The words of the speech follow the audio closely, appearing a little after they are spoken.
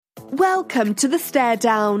Welcome to the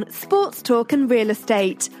StareDown, Sports Talk and Real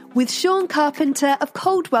Estate, with Sean Carpenter of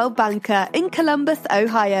Coldwell Banker in Columbus,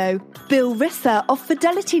 Ohio, Bill Risser of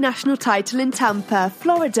Fidelity National Title in Tampa,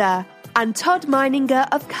 Florida, and Todd Meininger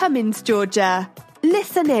of Cummins, Georgia.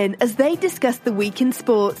 Listen in as they discuss the week in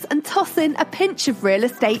sports and toss in a pinch of real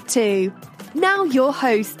estate too. Now your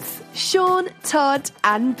hosts, Sean, Todd,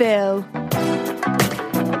 and Bill.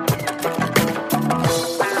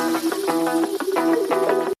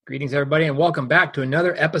 Greetings, everybody, and welcome back to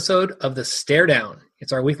another episode of the StareDown.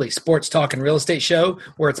 It's our weekly sports talk and real estate show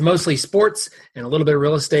where it's mostly sports and a little bit of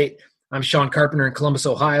real estate. I'm Sean Carpenter in Columbus,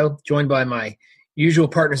 Ohio, joined by my usual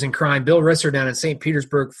partners in crime, Bill Risser down in St.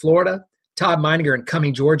 Petersburg, Florida, Todd Meininger in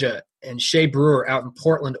Cumming, Georgia, and Che Brewer out in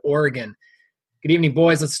Portland, Oregon. Good evening,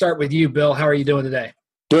 boys. Let's start with you, Bill. How are you doing today?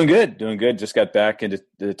 Doing good. Just got back into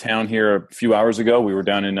the town here a few hours ago. We were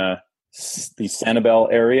down in the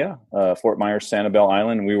Sanibel area, Fort Myers, Sanibel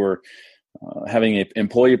Island. We were having an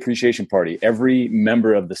employee appreciation party. Every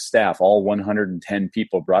member of the staff, all 110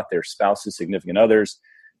 people, brought their spouses, significant others,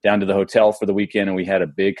 down to the hotel for the weekend, and we had a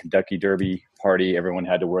big Kentucky Derby party. Everyone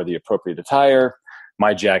had to wear the appropriate attire.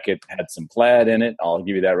 My jacket had some plaid in it. I'll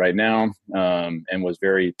give you that right now, and was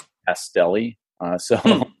very pastel-y.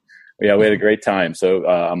 Yeah, we had a great time. So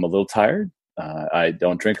I'm a little tired. I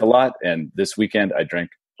don't drink a lot, and this weekend I drank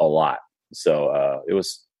a lot. So I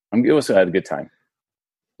had a good time.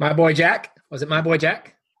 My boy Jack? Was it my boy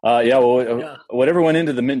Jack? Whatever went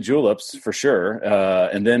into the mint juleps for sure.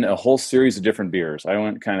 And then a whole series of different beers. I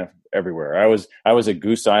went kind of everywhere. I was at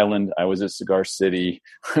Goose Island. I was at Cigar City.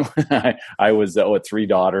 I was at Three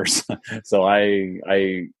Daughters. So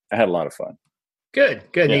I had a lot of fun. Good.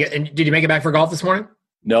 Yeah. And did you make it back for golf this morning?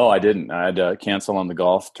 No, I didn't. I had to cancel on the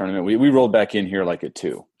golf tournament. We rolled back in here like at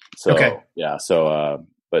 2. So, okay. Yeah. So,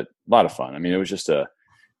 but a lot of fun. I mean, it was just to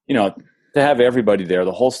have everybody there,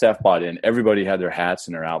 the whole staff bought in, everybody had their hats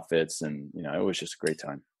and their outfits, and, it was just a great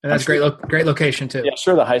time. And that's great location too. Yeah,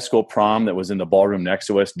 sure. The high school prom that was in the ballroom next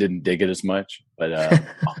to us didn't dig it as much, but,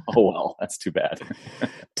 oh well, that's too bad.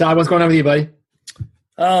 Todd, what's going on with you, buddy?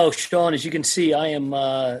 Oh, Sean, as you can see, I am,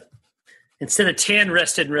 instead of tan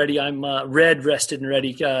rested and ready, I'm red rested and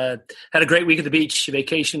ready. Had a great week at the beach,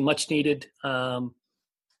 vacation, much needed.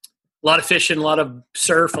 A lot of fishing, a lot of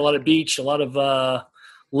surf, a lot of beach, a lot of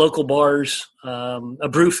local bars, a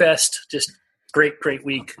brew fest. Just great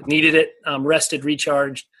week. Needed it. Rested,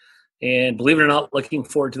 recharged, and believe it or not, looking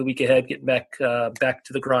forward to the week ahead, getting back to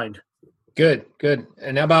the grind. Good.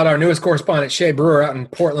 And how about our newest correspondent, Che Brewer, out in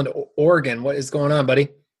Portland, Oregon? What is going on, buddy?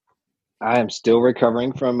 I am still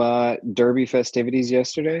recovering from Derby festivities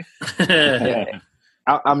yesterday. Yeah.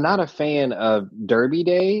 I'm not a fan of Derby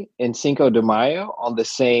Day and Cinco de Mayo on the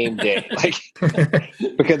same day,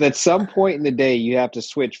 because at some point in the day you have to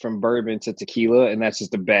switch from bourbon to tequila, and that's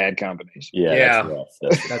just a bad combination. Yeah.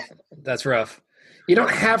 That's rough. You don't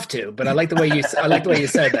have to, but I like the way you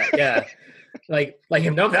said that. Yeah, like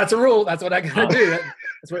no, that's a rule. That's what I gotta do.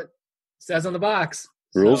 That's what it says on the box.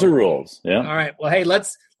 Rules are rules. Yeah. All right. Well, hey,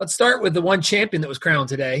 let's start with the one champion that was crowned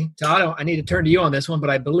today. Todd, I need to turn to you on this one, but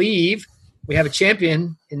I believe we have a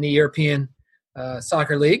champion in the European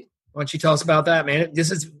Soccer League. Why don't you tell us about that, man? This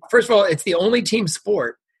is, first of all, it's the only team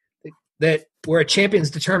sport that where a champion's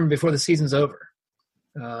determined before the season's over.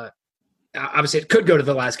 Obviously, it could go to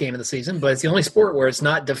the last game of the season, but it's the only sport where it's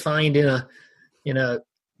not defined in a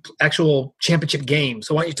actual championship game.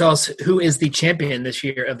 So why don't you tell us who is the champion this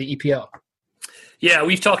year of the EPL? Yeah,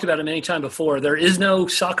 we've talked about it many times before. There is no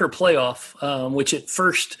soccer playoff, which at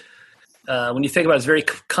first – when you think about it, it's very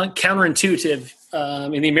counterintuitive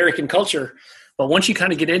in the American culture. But once you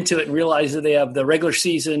kind of get into it and realize that they have the regular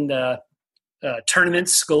season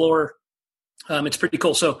tournaments galore, it's pretty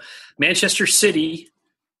cool. So Manchester City,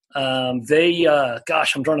 I'm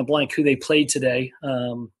drawing a blank who they played today.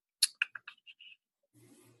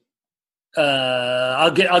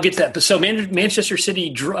 I'll get to that. But so Manchester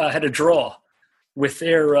City had a draw with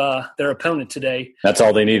their opponent today. That's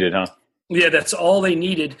all they needed, huh? Yeah, that's all they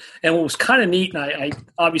needed. And what was kind of neat, and I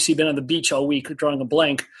obviously been on the beach all week drawing a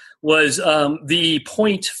blank, was the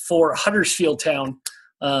point for Huddersfield Town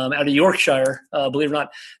out of Yorkshire, believe it or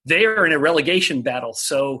not. They are in a relegation battle.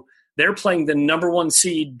 So they're playing the number 1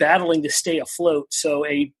 seed, battling to stay afloat. So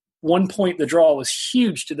a 1 point the draw was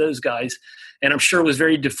huge to those guys, and I'm sure was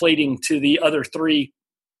very deflating to the other 3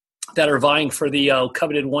 that are vying for the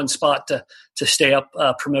coveted 1 spot to stay up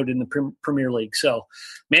promoted in the Premier League. So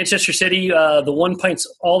Manchester City, the 1 point's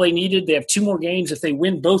all they needed. They have 2 more games. If they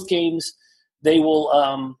win both games, they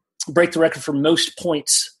will break the record for most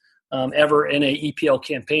points ever in a EPL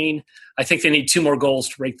campaign. I think they need 2 more goals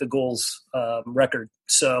to break the goals record.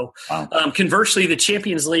 So wow. Conversely, the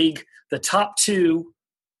Champions League, the top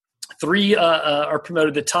three are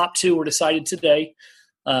promoted. The top two were decided today.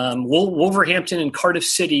 Wolverhampton and Cardiff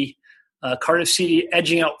City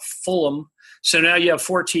edging out Fulham. So now you have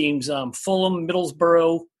 4 teams, Fulham,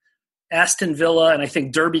 Middlesbrough, Aston Villa, and I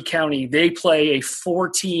think Derby County. They play a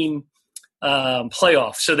 4-team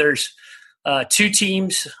playoff. So there's 2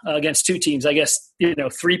 teams against 2 teams. I guess,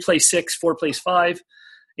 3 plays 6, 4 plays 5.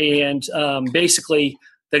 And basically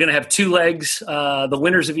they're going to have 2 legs. The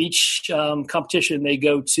winners of each competition, they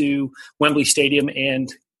go to Wembley Stadium,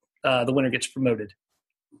 and the winner gets promoted.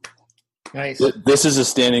 Nice. This is a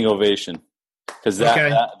standing ovation because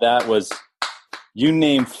that was – you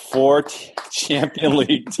named 4 Champion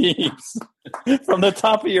League teams from the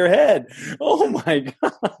top of your head. Oh, my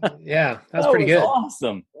God. Yeah, that's pretty good.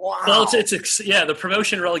 Awesome. Wow. Well, the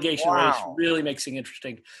promotion relegation race really makes it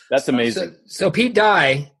interesting. That's amazing. So Pat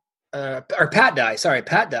Dye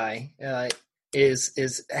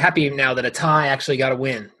is happy now that a tie actually got a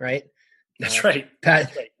win, right? That's right.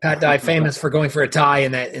 Pat Dye, famous for going for a tie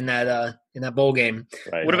in that bowl game.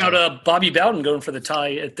 Right. What about Bobby Bowden going for the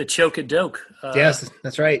tie at the Choke at Doak? Yes,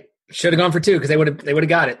 that's right. Should have gone for 2 because they would have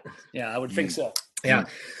got it. Yeah, I would think so. Yeah.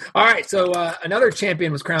 All right. So another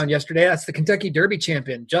champion was crowned yesterday. That's the Kentucky Derby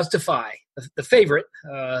champion, Justify, the favorite.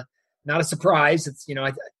 Not a surprise. It's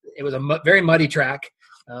it was a very muddy track.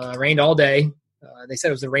 Rained all day. They said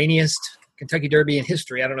it was the rainiest Kentucky Derby in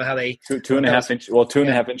history. I don't know how they 2.5 inches. Well,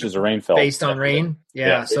 2.5 inches of rain fell based on rain.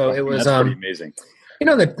 Yeah. So it was pretty amazing.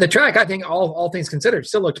 The track, I think all things considered,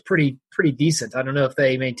 still looked pretty decent. I don't know if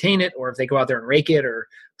they maintain it or if they go out there and rake it or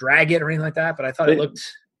drag it or anything like that, but I thought it looked.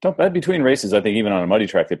 Between races, I think even on a muddy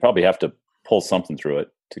track, they probably have to pull something through it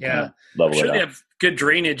to kind of level it out. They have good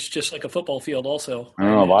drainage, just like a football field also. I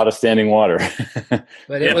don't know, a lot of standing water.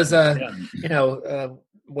 But it was,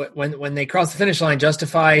 when they crossed the finish line,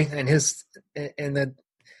 Justify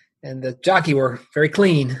and the jockey were very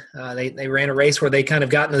clean. They ran a race where they kind of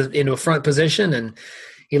got into a front position, and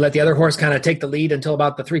he let the other horse kind of take the lead until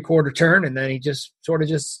about the 3/4 turn, and then he just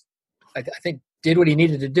I think did what he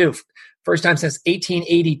needed to do. First time since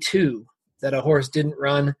 1882 that a horse didn't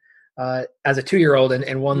run as a 2-year-old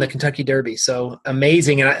and won the Kentucky Derby. So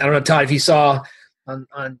amazing. And I don't know, Todd, if you saw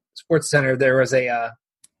on Sports Center, there was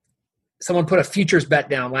someone put a futures bet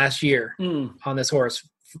down last year on this horse,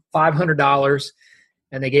 $500,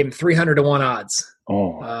 and they gave him 300 to 1 odds.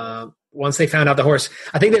 Once they found out the horse,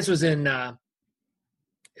 I think this was in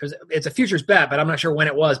it's a futures bet, but I'm not sure when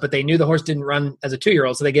it was, but they knew the horse didn't run as a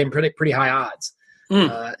 2-year-old. So they gave him pretty high odds.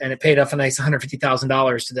 And it paid off a nice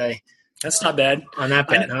 $150,000 today. That's not bad on that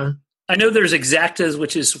bet, huh? I know there's exactas,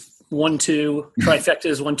 which is 1, 2, trifecta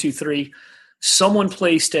is 1, 2, 3. Someone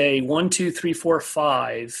placed a 1, 2, 3, 4,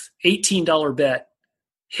 5 $18 bet,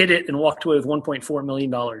 hit it, and walked away with $1.4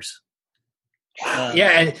 million.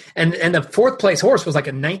 And the 4th place horse was like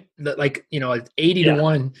an 80 to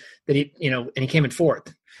 1 that and he came in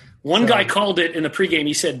 4th. One guy called it in the pregame.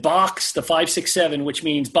 He said box the 5, 6, 7, which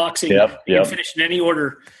means boxing. You can finish in any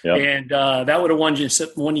order, and that would have won you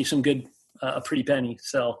some good, a pretty penny.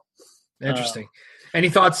 So interesting. Any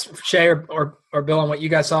thoughts, Shay or Bill, on what you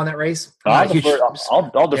guys saw in that race? I'll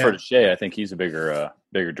defer to Shay. I think he's a bigger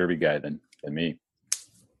Derby guy than me.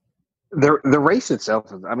 The race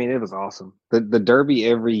itself, it was awesome. The Derby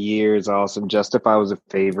every year is awesome. Justify was a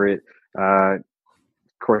favorite. Of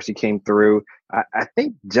course, he came through. I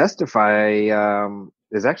think Justify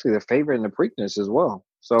is actually the favorite in the Preakness as well.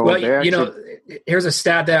 So, here's a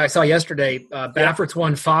stat that I saw yesterday. Baffert's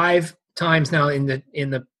won 5 times now in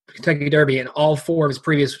the Kentucky Derby, and all 4 of his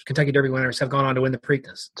previous Kentucky Derby winners have gone on to win the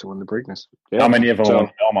Preakness. Yeah. How many of them won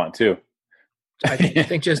Belmont too? I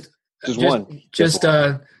think just one. Just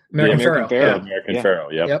American Pharoah. American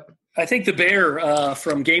Pharoah. Yep. I think the Bear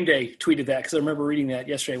from Game Day tweeted that because I remember reading that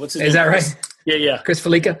yesterday. What's his name? Is that right? Yeah. Chris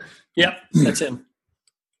Felica? Yep, that's him.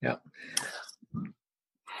 Yeah.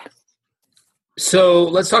 So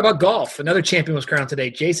let's talk about golf. Another champion was crowned today.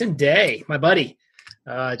 Jason Day, my buddy.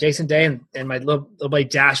 Jason Day and my little buddy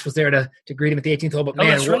Dash was there to greet him at the 18th hole. But man,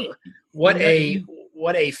 that's right. what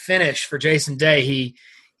a finish for Jason Day.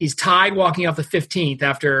 He's tied walking off the 15th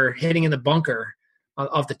after hitting in the bunker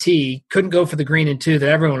off the tee. Couldn't go for the green in 2 that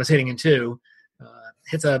everyone was hitting in 2.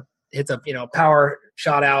 Hits a power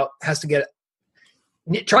shot out.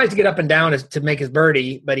 Tries to get up and down to make his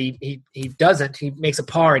birdie, but he doesn't. He makes a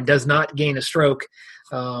par and does not gain a stroke.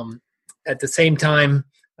 At the same time,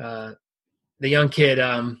 the young kid,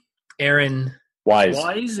 Aaron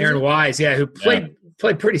Wise, who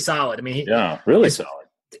played pretty solid. I mean, really solid.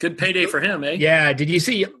 Good payday for him, eh? Yeah. Did you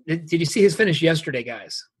see his finish yesterday,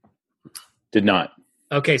 guys? Did not.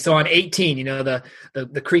 Okay, so on 18,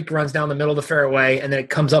 the creek runs down the middle of the fairway, and then it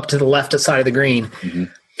comes up to the left side of the green. Mm-hmm.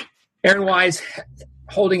 Aaron Wise,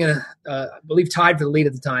 holding I believe tied for the lead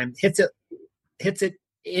at the time, hits it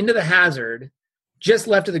into the hazard, just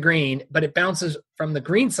left of the green, but it bounces from the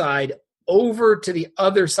green side over to the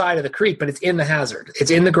other side of the creek, but it's in the hazard.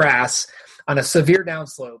 It's in the grass on a severe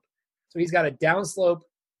downslope. So he's got a downslope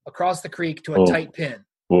across the creek to a tight pin.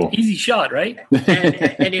 Whoa. Easy shot, right?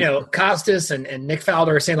 and Costas and Nick Faldo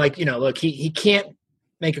are saying, like, look, he can't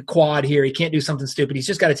make a quad here. He can't do something stupid. He's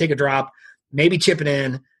just got to take a drop, maybe chip it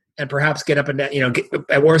in, and perhaps get up and down,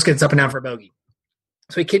 at worst gets up and down for a bogey.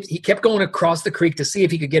 So he kept going across the creek to see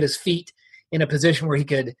if he could get his feet in a position where he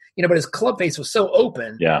could, but his club face was so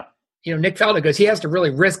open. Yeah. Nick Faldo goes, he has to really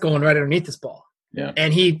risk going right underneath this ball. Yeah.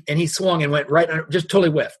 And he swung and went right under, just totally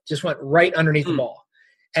whiffed, just went right underneath the ball.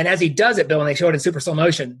 And as he does it, Bill, and they show it in super slow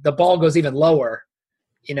motion, the ball goes even lower.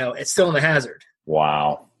 It's still in the hazard.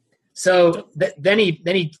 Wow. So then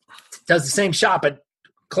he does the same shot, but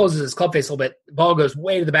closes his club face a little bit. The ball goes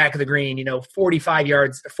way to the back of the green,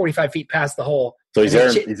 45 feet past the hole. So he's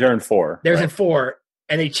there in 4. There's in 4,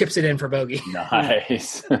 and he chips it in for bogey.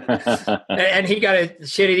 Nice. and he got a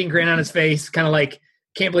shit-eating grin on his face, kind of like,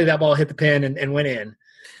 can't believe that ball hit the pin and went in.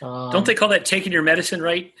 Don't they call that taking your medicine,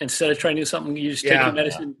 right? Instead of trying to do something, you just take your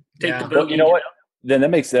medicine, take the bogey. Well, you know what? Then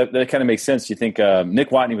that kind of makes sense. You think Nick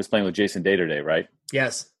Watney was playing with Jason Day today, right?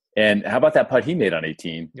 Yes. And how about that putt he made on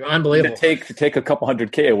 18? Unbelievable. To take a couple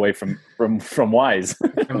 $100K away from Wise.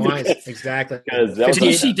 From Wise, exactly. Did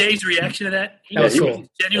you see Day's reaction to that? He was cool.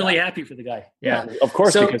 Genuinely happy for the guy. Yeah, of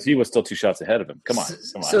course, because he was still 2 shots ahead of him. Come on.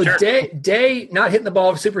 So sure. Day not hitting the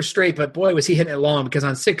ball super straight, but boy, was he hitting it long, because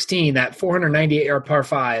on 16, that 498-yard par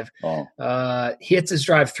 5, he hits his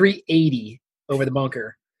drive 380 over the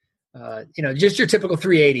bunker. Just your typical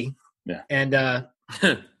 380. Yeah. And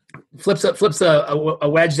flips a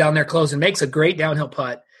wedge down there close and makes a great downhill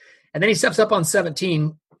putt. And then he steps up on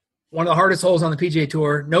 17, one of the hardest holes on the PGA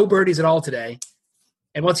Tour. No birdies at all today.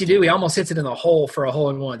 And what's he do? He almost hits it in the hole for a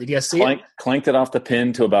hole-in-one. Did you guys see it? Clanked it off the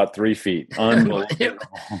pin to about 3 feet. Unbelievable.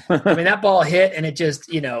 I mean, that ball hit, and it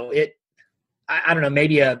just, I don't know,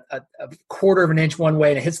 maybe a quarter of an inch one way,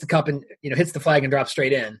 and it hits the cup and, hits the flag and drops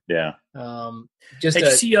straight in. Yeah. Did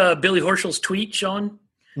you see Billy Horschel's tweet, Sean?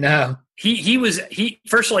 No. He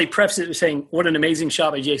first of all, he prefaced it with saying, what an amazing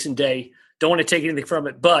shot by Jason Day. Don't want to take anything from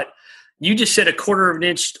it. But you just said a quarter of an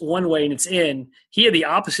inch one way and it's in. He had the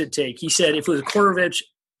opposite take. He said if it was a quarter of an inch,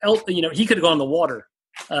 he could have gone in the water.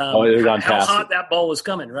 How hot that ball was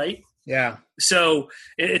coming, right? Yeah. So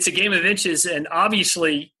it's a game of inches. And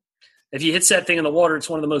obviously, if he hits that thing in the water,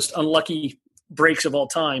 it's one of the most unlucky breaks of all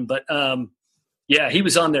time. But yeah, he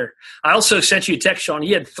was on there. I also sent you a text, Sean.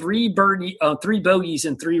 He had 3 bogeys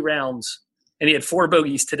in 3 rounds, and he had 4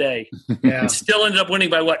 bogeys today. Yeah. And still ended up winning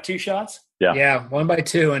by what, 2 shots? Yeah, 1 by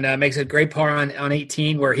 2, and makes a great par on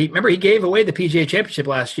 18. Where he gave away the PGA Championship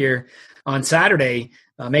last year on Saturday,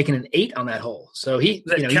 making an 8 on that hole. So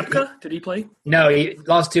Koepka? Did he play? No, he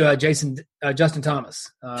lost to Justin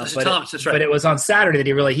Thomas. Thomas, that's right. But it was on Saturday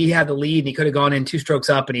that he had the lead, and he could have gone in 2 strokes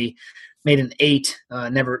up, and he made an 8.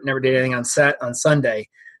 Never did anything on Sunday.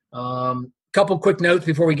 Couple quick notes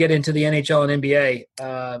before we get into the NHL and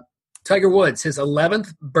NBA. Tiger Woods, his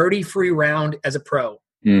 11th birdie-free round as a pro.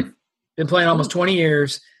 Been playing almost 20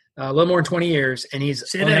 years, a little more than 20 years, and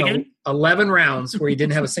he's 11 rounds where he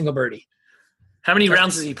didn't have a single birdie. How many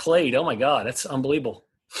rounds has he played? Oh my God, that's unbelievable.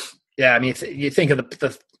 Yeah, I mean, you think of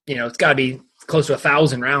the it's got to be close to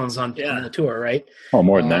 1,000 rounds on the tour, right? Oh,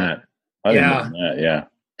 more than that. Yeah.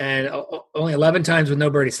 And only 11 times with no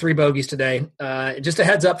birdies, 3 bogeys today. Just a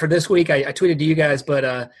heads up for this week, I tweeted to you guys,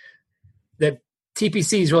 but the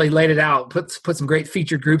TPC's really laid it out, put some great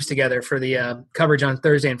featured groups together for the coverage on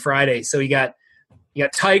Thursday and Friday. So you got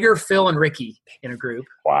Tiger, Phil, and Ricky in a group.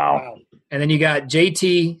 Wow. And then you got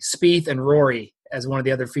JT, Spieth, and Rory as one of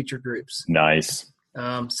the other featured groups. Nice.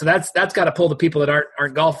 So that's got to pull the people that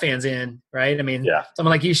aren't golf fans in, right? I mean,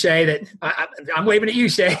 someone like you, Shay, that I'm waving at you,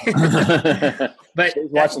 Shay. But Shay's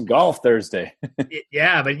watching golf Thursday.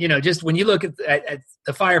 Yeah, but just when you look at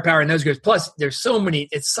the firepower in those groups, plus there's so many,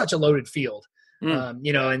 it's such a loaded field. And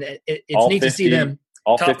it's neat to see them.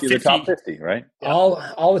 All 50 of the top 50, right?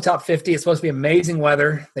 All the top 50. It's supposed to be amazing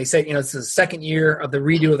weather. They say, it's the second year of the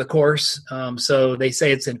redo of the course. So they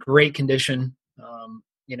say it's in great condition.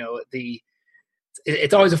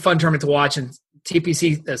 It's always a fun tournament to watch. And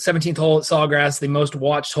TPC, the 17th hole at Sawgrass, the most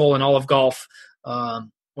watched hole in all of golf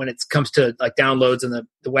when it comes to like downloads and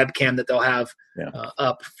the webcam that they'll have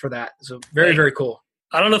up for that. So very, very cool.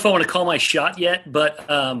 I don't know if I want to call my shot yet, but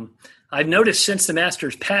I've noticed since the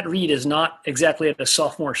Masters, Pat Reed is not exactly at a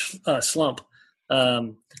sophomore slump.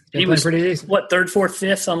 He was pretty decent. third, fourth,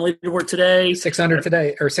 fifth on leaderboard today. 600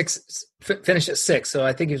 today, or finished at 6. So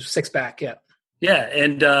I think he was 6 back. Yeah. Yeah,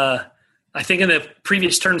 and I think in the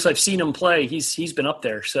previous terms I've seen him play, he's been up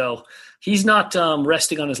there. So he's not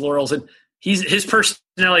resting on his laurels, and his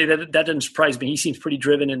personality that doesn't surprise me. He seems pretty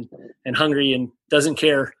driven and hungry, and doesn't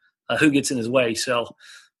care who gets in his way. So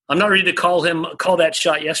I'm not ready to call that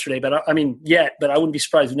shot yesterday, but I wouldn't be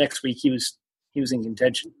surprised if next week he was in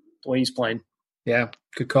contention the way he's playing. Yeah,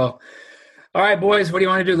 good call. All right, boys, what do you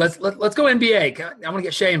want to do? Let's go NBA. I want to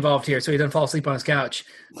get Shea involved here so he doesn't fall asleep on his couch.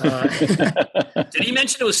 Did he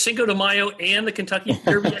mention it was Cinco de Mayo and the Kentucky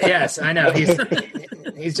Derby? Yes, I know.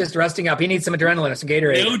 He's just resting up. He needs some adrenaline or some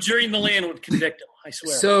Gatorade. No jury in the land would convict him, I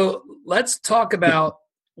swear. So let's talk about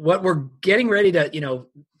what we're getting ready to,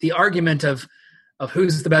 the argument of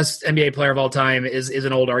who's the best NBA player of all time is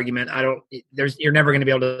an old argument. You're never going to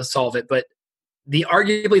be able to solve it, but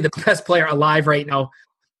arguably the best player alive right now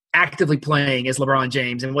actively playing is LeBron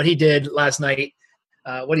James, and what he did last night,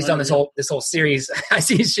 what he's done this whole series. I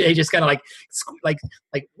see Shea just kind of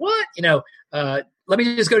like what, let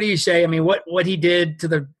me just go to you, Shea. I mean, what he did to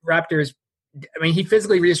the Raptors, I mean, he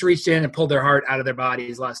physically just reached in and pulled their heart out of their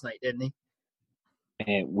bodies last night, didn't he?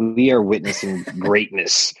 And we are witnessing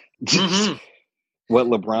greatness. Mm-hmm. What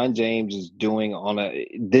LeBron James is doing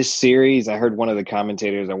this series, I heard one of the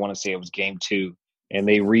commentators, I want to say it was game 2, and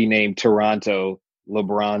they renamed Toronto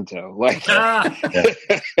LeBronto.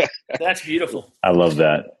 That's beautiful. I love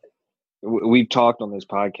that. We've talked on this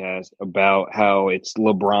podcast about how it's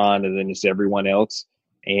LeBron and then it's everyone else,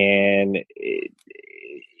 and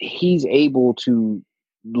he's able to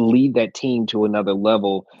lead that team to another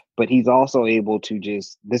level, but he's also able to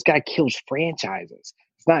this guy kills franchises.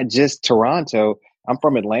 It's not just Toronto. I'm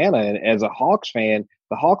from Atlanta, and as a Hawks fan,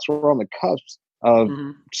 the Hawks were on the cusp of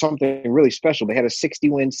something really special. They had a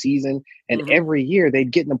 60-win season, and every year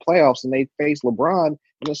they'd get in the playoffs and they'd face LeBron,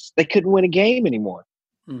 and they couldn't win a game anymore.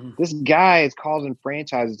 Mm-hmm. This guy is causing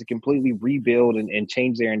franchises to completely rebuild and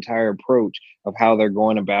change their entire approach of how they're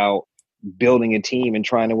going about building a team and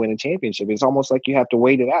trying to win a championship. It's almost like you have to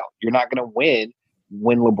wait it out. You're not going to win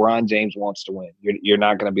when LeBron James wants to win. You're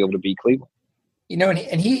not going to be able to beat Cleveland.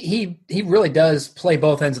 And he really does play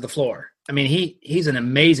both ends of the floor. I mean, he's an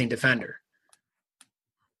amazing defender.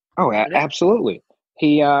 Oh, absolutely.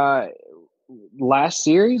 He last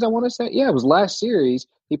series, I want to say, it was last series.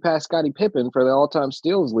 He passed Scottie Pippen for the all-time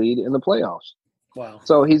steals lead in the playoffs. Wow!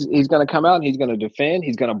 So he's going to come out and he's going to defend.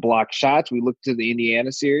 He's going to block shots. We looked to the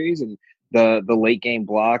Indiana series and the late game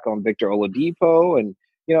block on Victor Oladipo, and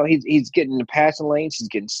he's getting the passing lanes. He's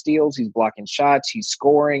getting steals. He's blocking shots. He's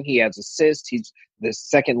scoring. He has assists. He's the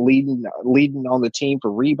second leading on the team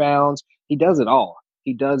for rebounds. He does it all.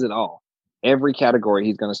 Every category,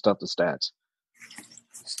 he's going to stuff the stats.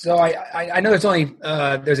 So I know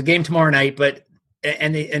there's a game tomorrow night, but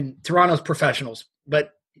and Toronto's professionals,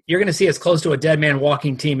 but you're going to see as close to a dead man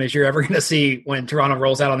walking team as you're ever going to see when Toronto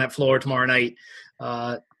rolls out on that floor tomorrow night,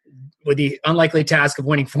 with the unlikely task of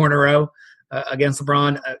winning 4 in a row against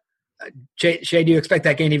LeBron. Shea, do you expect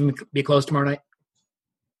that game to even be close tomorrow night?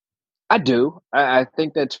 I do. I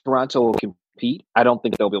think that Toronto will compete. I don't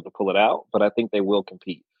think they'll be able to pull it out, but I think they will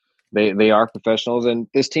compete. They are professionals, and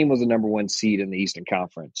this team was the number 1 seed in the Eastern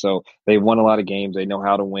Conference. So they've won a lot of games. They know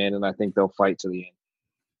how to win, and I think they'll fight to the end.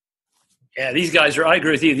 Yeah, I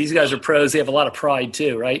agree with you. These guys are pros. They have a lot of pride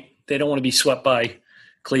too, right? They don't want to be swept by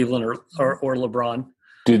Cleveland or LeBron.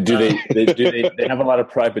 Do they have a lot of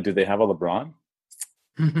pride, but do they have a LeBron?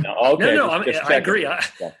 No, okay. No, I agree.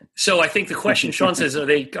 So I think the question, Sean says, are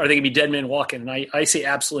they going to be dead men walking? And I say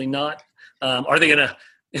absolutely not. Are they going to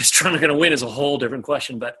 – is Toronto going to win is a whole different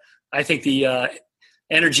question. But I think the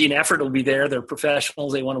energy and effort will be there. They're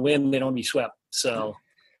professionals. They want to win. They don't want to be swept. So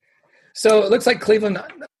it looks like Cleveland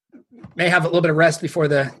may have a little bit of rest before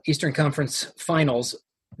the Eastern Conference Finals.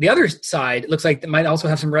 The other side, it looks like they might also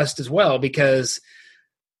have some rest as well, because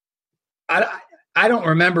I don't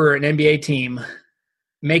remember an NBA team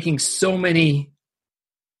making so many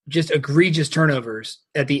just egregious turnovers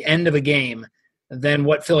at the end of a game than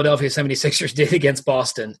what Philadelphia 76ers did against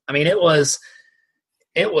Boston. I mean, it was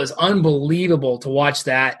unbelievable to watch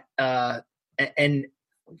that. And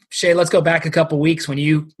Shea, let's go back a couple weeks when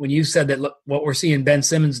you said that what we're seeing Ben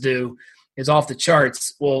Simmons do is off the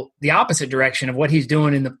charts. Well, the opposite direction of what he's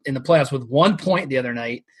doing in the playoffs with 1 point the other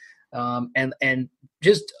night, and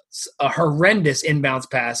just a horrendous inbounds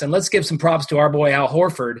pass. And let's give some props to our boy Al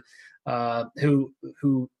Horford,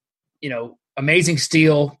 who amazing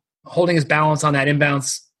steal, holding his balance on that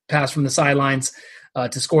inbounds pass from the sidelines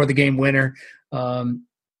to score the game winner.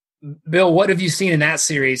 Bill, what have you seen in that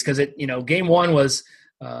series? Because game 1 was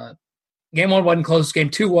Game 1 wasn't close. Game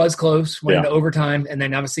 2 was close, went into overtime, and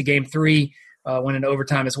then obviously Game 3 went into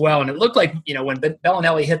overtime as well. And it looked like, when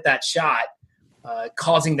Bellinelli hit that shot,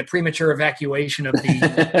 causing the premature evacuation of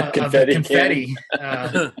the confetti.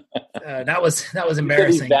 That was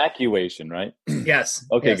embarrassing. Evacuation, right? Yes.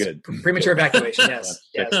 Okay, yes. good. Premature evacuation. Yes.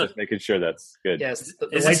 Yes. Just making sure that's good. Yes.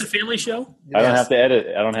 Is this a family show? I don't have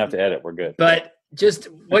to edit. We're good. But just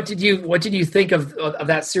what did you think of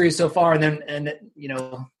that series so far? And then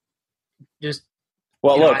just.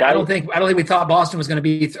 Well, look, I don't think we thought Boston was going to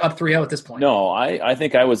be up 3-0 at this point. No, I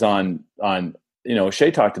think I was on. Shea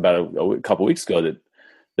talked about it a couple weeks ago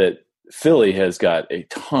that Philly has got a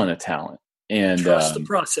ton of talent and trust the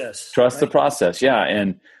process. The process, yeah.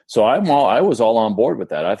 And so I was all on board with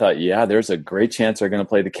that. I thought, there's a great chance they're going to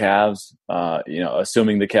play the Cavs.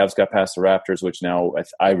 Assuming the Cavs got past the Raptors, which now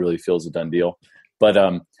I really feel is a done deal. But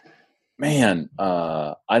I don't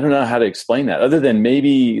know how to explain that other than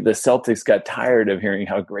maybe the Celtics got tired of hearing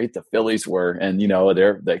how great the Phillies were, and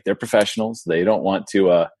they're professionals. They don't want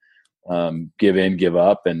to give in, give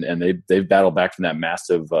up, and they've battled back from that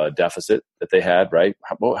massive deficit that they had. Right?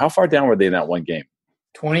 How far down were they in that one game?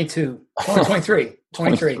 23.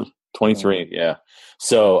 Yeah.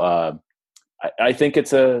 So I think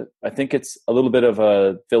it's a little bit of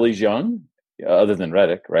a Phillies young, other than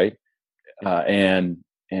Redick, right? And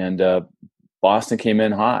Boston came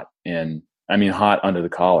in hot, and I mean hot under the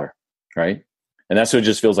collar, right? And that's what it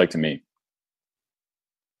just feels like to me.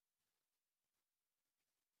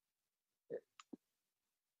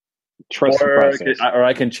 Trust the process. Or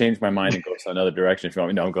I can change my mind and go to another direction if you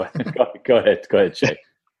want me. No, go ahead. Go ahead, Shay.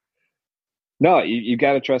 No, you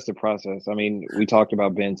got to trust the process. I mean, we talked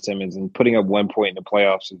about Ben Simmons, and putting up 1 point in the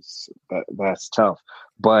playoffs that's tough.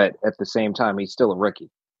 But at the same time, he's still a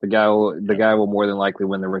rookie. The guy will more than likely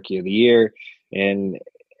win the Rookie of the Year, and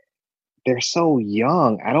they're so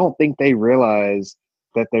young. I don't think they realize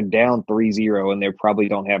that they're down 3-0 and they probably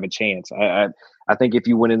don't have a chance. I think if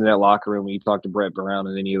you went into that locker room and you talked to Brett Brown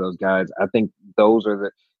and any of those guys, I think those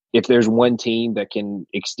are if there's one team that can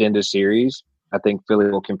extend a series, I think Philly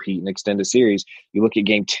will compete and extend a series. You look at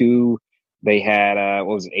Game 2, they had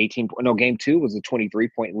Game 2 was a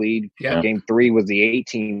 23-point lead. Yeah. Game 3 was the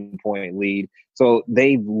 18-point lead. So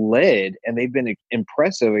they've led and they've been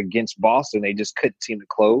impressive against Boston. They just couldn't seem to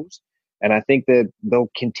close. And I think that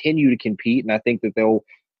they'll continue to compete, and I think that they'll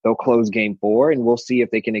close Game 4, and we'll see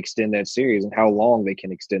if they can extend that series and how long they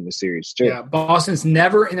can extend the series too. Yeah, Boston's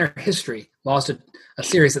never in their history lost a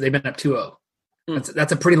series that they've been up 2-0.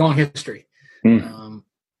 That's a pretty long history. And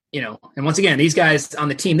once again, these guys on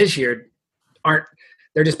the team this year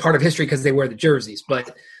they're just part of history because they wear the jerseys.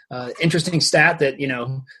 But interesting stat that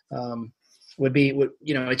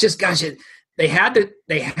it's just they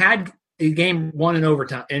had the game won in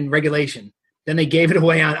overtime in regulation. Then they gave it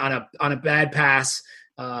away on a bad pass.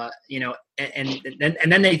 And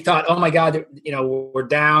then they thought, oh my God, we're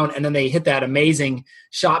down. And then they hit that amazing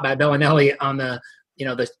shot by Bellinelli on the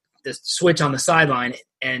switch on the sideline.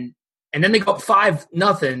 And then they go up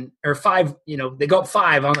 5-0 or 5, they go up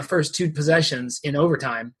 5 on the first 2 possessions in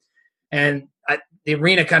overtime. And the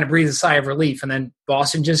arena kind of breathes a sigh of relief. And then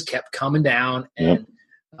Boston just kept coming down. And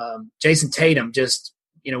Jason Tatum just,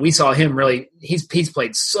 we saw him really, he's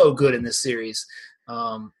played so good in this series.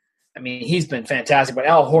 He's been fantastic. But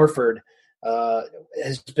Al Horford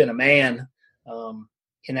has been a man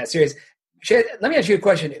in that series. Shay, let me ask you a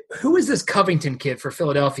question. Who is this Covington kid for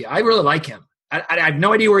Philadelphia? I really like him. I have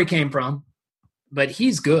no idea where he came from, but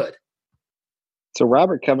he's good. So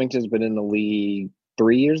Robert Covington's been in the league 4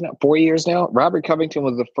 years now. Robert Covington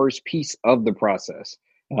was the first piece of the process.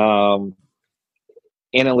 Analytics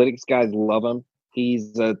guys love him.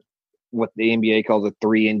 He's what the NBA calls a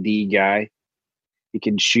 3-and-D guy. He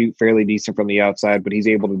can shoot fairly decent from the outside, but he's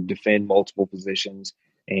able to defend multiple positions.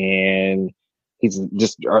 And he's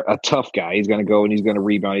just a tough guy. He's going to go and he's going to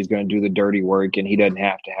rebound. He's going to do the dirty work, and he doesn't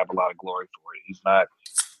have to have a lot of glory for it.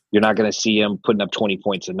 You're not going to see him putting up 20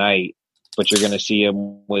 points a night, but you're going to see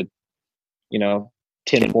him with,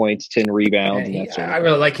 10 points, 10 rebounds. And that sort of I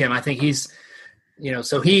really like him. I think he's,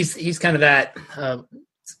 so he's kind of that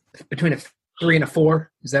between a 3 and a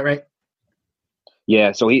 4. Is that right?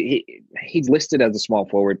 Yeah. So he's listed as a small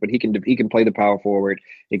forward, but he can play the power forward.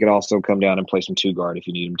 He could also come down and play some 2 guard if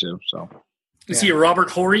you need him to. So. Is he a Robert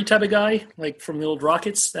Horry type of guy, like from the old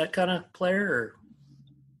Rockets, that kind of player? Or?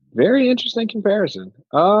 Very interesting comparison.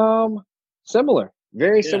 Similar,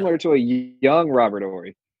 very similar to a young Robert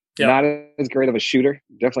Horry. Yeah. Not as great of a shooter,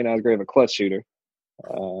 definitely not as great of a clutch shooter,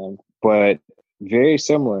 but very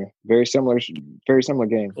similar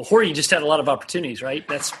game. Well, Horry just had a lot of opportunities, right?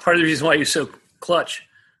 That's part of the reason why he was so clutch.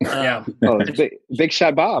 Yeah. Big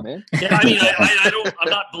shot Bob, man. Yeah, I mean, I'm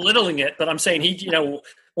not belittling it, but I'm saying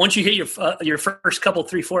once you hit your first couple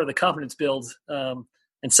 3-4 of the confidence builds,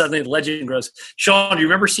 and suddenly the legend grows. Sean, do you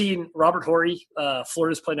remember seeing Robert Horry,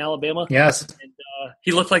 Florida's playing Alabama? Yes. And,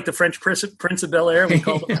 he looked like the French Prince of Bel-Air. We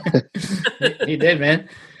called him. He did, man.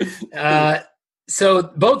 So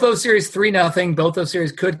both those series 3-0. Both those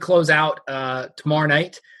series could close out tomorrow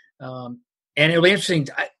night, and it'll be interesting.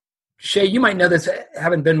 Shay, you might know this,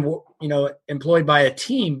 having been employed by a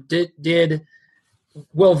team.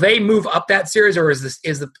 Will they move up that series, or is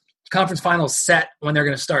the conference finals set when they're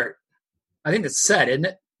going to start? I think it's set, isn't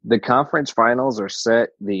it? The conference finals are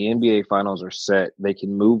set. The NBA finals are set. They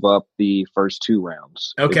can move up the first 2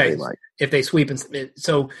 rounds. Okay, if they sweep.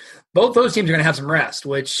 So both those teams are going to have some rest,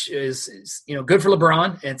 which is good for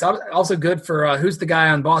LeBron. And it's also good for who's the guy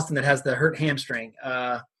on Boston that has the hurt hamstring?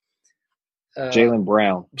 Jaylen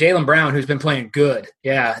Brown. Jaylen Brown, who's been playing good.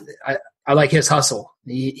 Yeah, I like his hustle.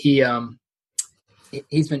 He's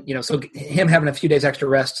been so him having a few days extra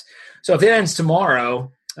rest. So if it ends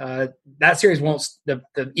tomorrow, that series won't. The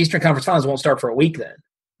Eastern Conference Finals won't start for a week then.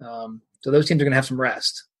 So those teams are going to have some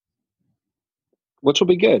rest, which will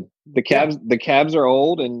be good. The Cavs are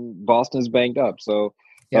old and Boston's banged up, so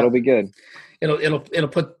that'll be good. It'll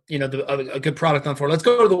put a good product on for. Let's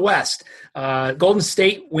go to the West. Golden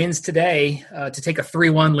State wins today to take a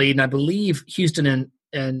 3-1 lead, and I believe Houston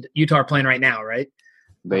and Utah are playing right now, right?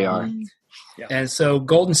 They are. Yeah. And so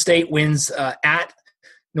Golden State wins at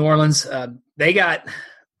New Orleans.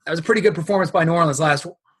 That was a pretty good performance by New Orleans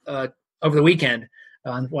over the weekend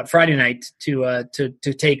on Friday night to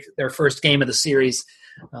take their first game of the series.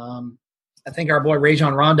 I think our boy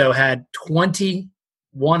Rajon Rondo had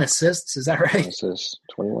 21 assists. Is that right?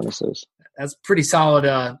 21 assists. That's pretty solid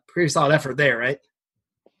effort there, right?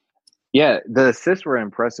 Yeah, the assists were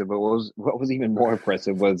impressive, but what was even more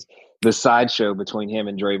impressive was the sideshow between him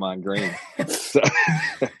and Draymond Green.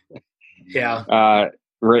 Yeah.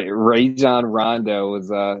 Rajon Rondo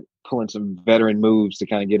was pulling some veteran moves to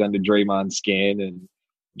kind of get under Draymond's skin, and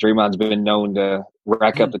Draymond's been known to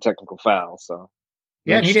rack up the technical fouls. So,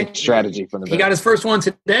 yeah, and he didn't strategy from the. He got his first one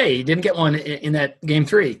today. He didn't get one in that game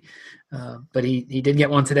 3, but he did get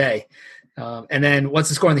one today. And then, what's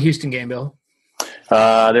the score in the Houston game, Bill?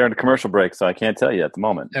 They're in a commercial break, so I can't tell you at the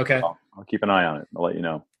moment. Okay, I'll keep an eye on it. I'll let you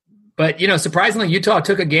know. But surprisingly, Utah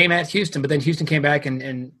took a game at Houston, but then Houston came back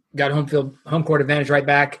and got home court advantage right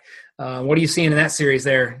back. What are you seeing in that series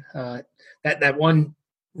there? That one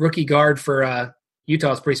rookie guard for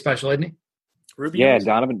Utah is pretty special, isn't he? Rubio? Yeah,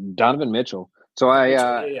 Donovan Mitchell. So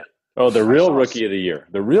the real rookie of the year.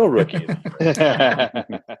 The real rookie.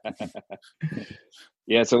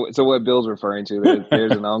 Yeah. So what Bill's referring to,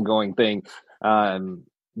 there's an ongoing thing.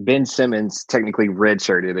 Ben Simmons technically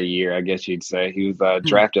redshirted a year, I guess you'd say. He was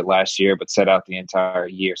drafted last year, but set out the entire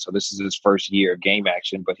year. So this is his first year of game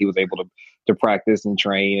action, but he was able to practice and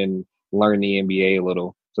train and learn the NBA a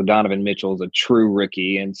little. So Donovan Mitchell is a true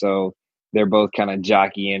rookie, and so they're both kind of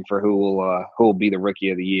jockeying for who will be the rookie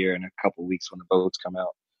of the year in a couple of weeks when the votes come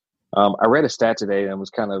out. I read a stat today and it was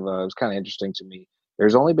kind of interesting to me.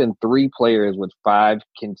 There's only been 3 rookies with 5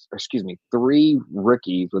 consecutive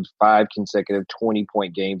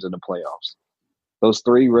 20-point games in the playoffs. Those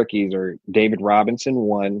 3 rookies are David Robinson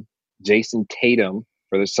 1, Jason Tatum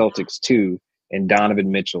for the Celtics 2, and Donovan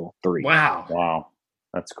Mitchell 3. Wow.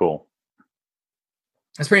 That's cool.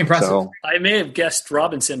 That's pretty impressive. So, I may have guessed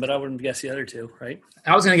Robinson, but I wouldn't guess the other 2, right?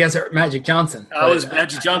 I was going to guess Magic Johnson. I was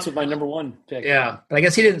Magic Johnson with my number 1 pick. Yeah, but I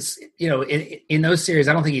guess he didn't. In those series,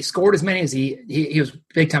 I don't think he scored as many as he was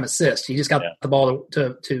big time assist. He just got the ball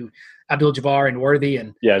to Abdul-Jabbar and Worthy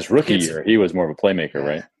and his rookie year, he was more of a playmaker,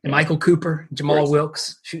 right? And Michael Cooper, Jamal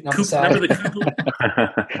Wilkes shooting off the side. Remember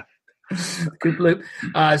the Coop loop.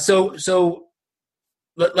 So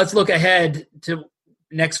let's look ahead to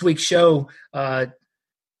next week's show.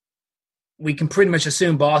 We can pretty much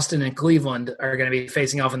assume Boston and Cleveland are going to be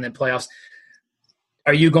facing off in the playoffs.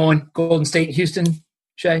 Are you going Golden State, Houston,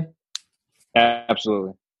 Shay?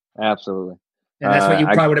 Absolutely. And that's what you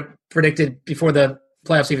probably would have predicted before the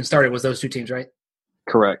playoffs even started, was those 2 teams, right?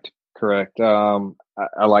 Correct. I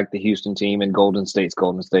like the Houston team, and Golden State's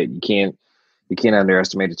Golden State. You can't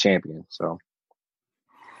underestimate a champion. So.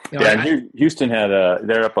 Houston had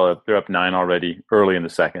they're up 9 already early in the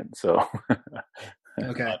second. So.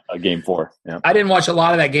 Okay. Game 4. Yeah. I didn't watch a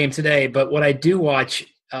lot of that game today, but what I do watch,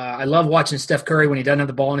 I love watching Steph Curry when he doesn't have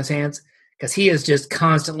the ball in his hands, because he is just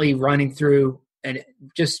constantly running through and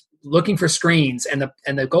just looking for screens. And the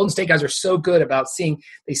Golden State guys are so good about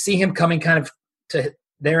they see him coming kind of to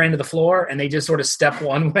their end of the floor, and they just sort of step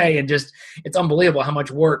one way, and just it's unbelievable how much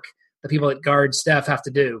work the people that guard Steph have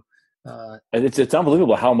to do. And it's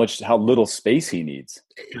unbelievable how little space he needs.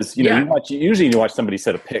 Because usually you watch somebody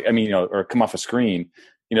set a pick, or come off a screen.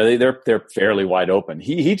 They're fairly wide open.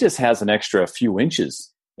 He just has an extra few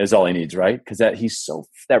inches is all he needs, right? Because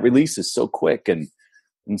that release is so quick and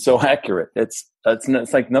so accurate. It's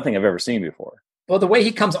like nothing I've ever seen before. Well, the way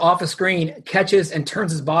he comes off a screen, catches and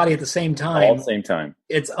turns his body at the same time. All at the same time.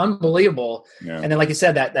 It's unbelievable. Yeah. And then, like you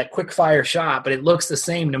said, that quick fire shot, but it looks the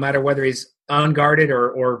same no matter whether he's unguarded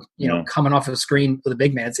or coming off of a screen with a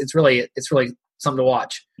big man. It's really something to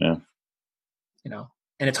watch. Yeah.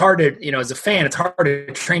 And it's hard to, as a fan, it's hard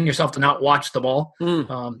to train yourself to not watch the ball.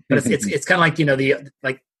 But it's kind of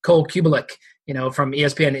like Cole Kubelik, from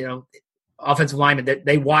ESPN, offensive lineman, that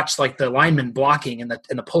they watch like the linemen blocking and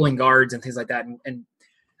the pulling guards and things like that. And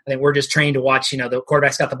I think we're just trained to watch, the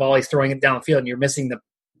quarterback's got the ball, he's throwing it down the field and you're missing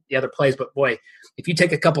the other plays. But boy, if you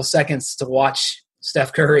take a couple seconds to watch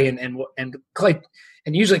Steph Curry and Clay,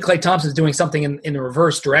 and usually Klay Thompson's doing something in the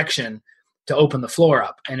reverse direction to open the floor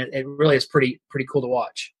up. And it really is pretty cool to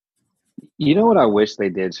watch. You know what I wish they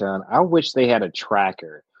did, Sean? I wish they had a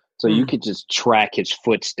tracker so you could just track his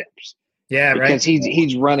footsteps. Yeah, right. Because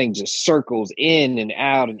he's running just circles in and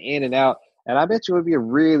out and in and out. And I bet you it would be a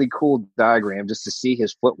really cool diagram just to see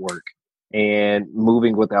his footwork and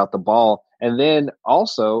moving without the ball. And then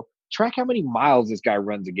also track how many miles this guy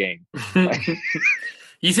runs a game.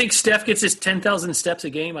 You think Steph gets his 10,000 steps a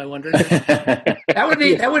game? I wonder.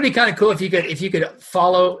 That would be kind of cool if you could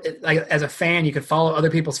follow, like as a fan, you could follow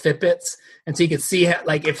other people's Fitbits, and so you could see how,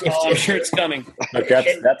 like if I'm sure it's coming. Look,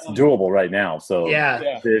 that's doable right now. So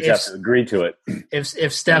yeah, they just have to agree to it.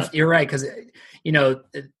 If Steph, you're right, because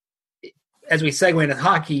as we segue into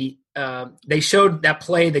hockey, they showed that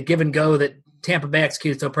play, the give and go that Tampa Bay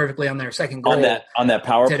executed so perfectly on their second goal on that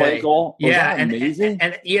power play goal. Was that amazing?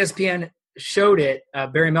 And ESPN showed it.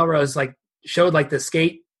 Barry Melrose showed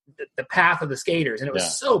the path of the skaters, and it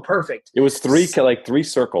was so perfect. It was three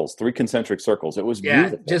circles, three concentric circles. It was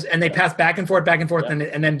beautiful. And they passed back and forth,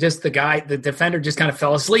 and then just the defender just kind of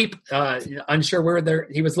fell asleep, unsure where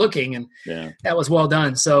he was looking, and that was well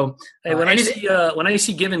done. So when I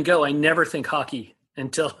see give and go, I never think hockey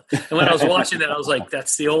and when I was watching that, I was like,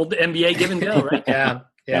 that's the old NBA give and go, right?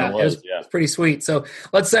 Yeah, it was pretty sweet. So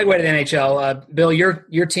let's segue to the NHL. Bill,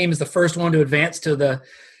 your team is the first one to advance to the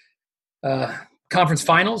conference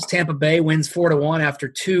finals. Tampa Bay wins 4-1 after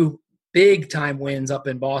two big-time wins up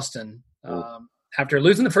in Boston. After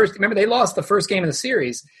losing the first – remember, they lost the first game of the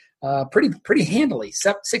series pretty handily,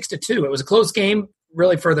 6-2. It was a close game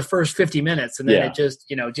really for the first 50 minutes, and then it just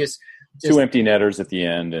two empty netters at the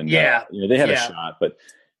end. And they had a shot. But –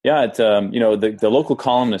 yeah, the local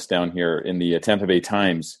columnist down here in the Tampa Bay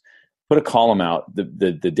Times put a column out the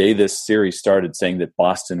day this series started saying that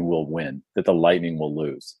Boston will win, that the Lightning will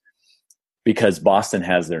lose because Boston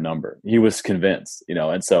has their number. He was convinced,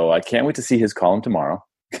 and so I can't wait to see his column tomorrow.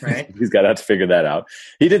 Right. He's got to figure that out.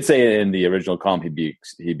 He did say in the original column he'd be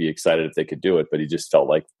excited if they could do it, but he just felt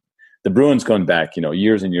like the Bruins going back,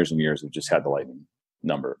 years and years and years have just had the Lightning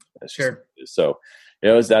number. Sure. So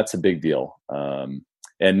that's a big deal.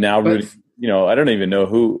 And now, I don't even know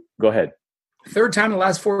who. Go ahead. Third time in the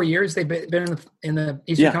last 4 years they've been in the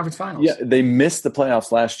Eastern Conference Finals. Yeah, they missed the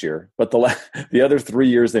playoffs last year, but the other 3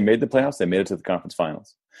 years they made the playoffs, they made it to the conference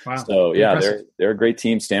finals. Wow. So they're a great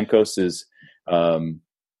team. Stamkos is,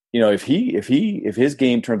 if his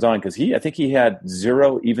game turns on, because I think he had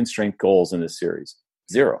 0 even strength goals in this series.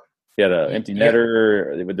 0. He had an empty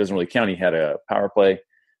netter. It doesn't really count. He had a power play.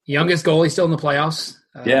 Youngest goalie still in the playoffs.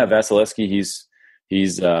 Vasilevsky.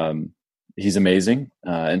 He's amazing,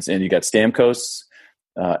 and you got Stamkos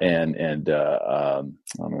and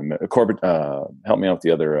Corbett. Help me out with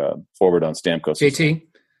the other forward on Stamkos. JT.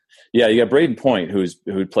 Yeah, you got Braden Point,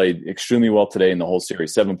 who played extremely well today in the whole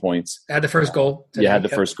series, 7 points. Had the first goal. Today. Yeah, had the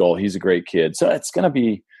first goal. He's a great kid, so it's gonna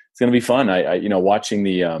be fun. I watching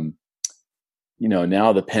the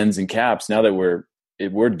now the Pens and Caps, now that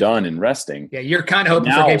we're done and resting. Yeah, you're kind of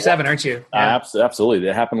hoping for Game 7, aren't you? Yeah. Absolutely.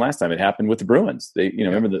 That happened last time. It happened with the Bruins. They,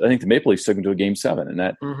 remember, I think the Maple Leafs took them to a Game 7, and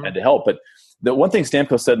that had to help. But the one thing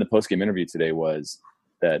Stamkos said in the postgame interview today was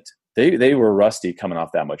that they were rusty coming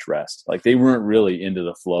off that much rest. Like they weren't really into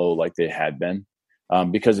the flow like they had been.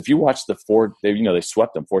 Because if you watch they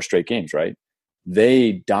swept them 4 straight games, right?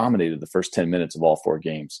 They dominated the first 10 minutes of all 4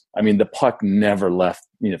 games. I mean, the puck never left,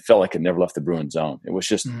 felt like it never left the Bruins zone. It was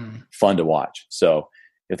just fun to watch. So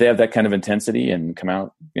if they have that kind of intensity and come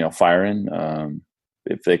out, firing,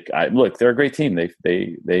 look, they're a great team.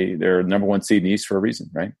 They're number one seed in the East for a reason,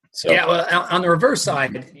 right? So yeah. Well, on the reverse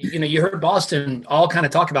side, you heard Boston all kind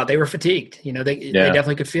of talk about they were fatigued. They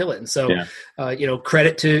definitely could feel it, and so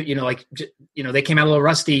credit to they came out a little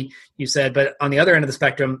rusty. You said, but on the other end of the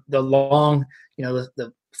spectrum, the long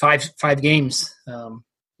the five games,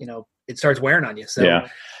 it starts wearing on you. So yeah.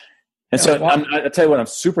 And so I'll tell you what, I'm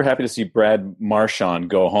super happy to see Brad Marchand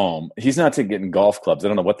go home. He's not to get in golf clubs. I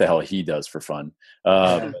don't know what the hell he does for fun.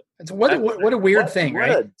 What a weird thing, right?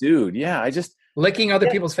 What a dude. Yeah, licking other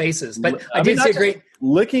people's faces. But I did see a great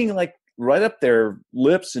licking like right up their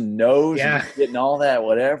lips and nose and getting all that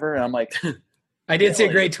whatever. And I'm like, I did see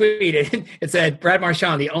a great tweet. It said Brad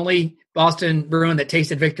Marchand, the only Boston Bruin that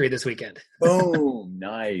tasted victory this weekend. Boom,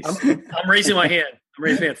 nice. I'm raising my hand.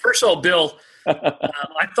 First of all, Bill,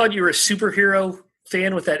 I thought you were a superhero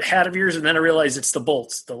fan with that hat of yours, and then I realized it's the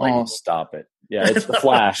bolts. The lightning. Oh, stop it! Yeah, it's the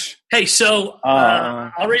Flash. Hey, so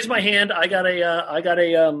I'll raise my hand. I got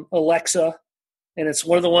a Alexa, and it's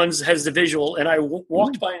one of the ones that has the visual. And I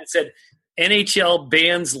walked by and it said NHL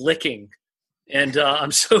bans licking, and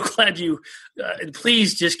I'm so glad you.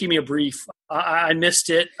 Please just give me a brief. I missed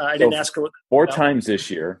it. I didn't ask her. Four times this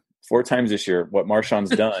year, what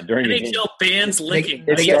Marchand's done during the NHL bans licking.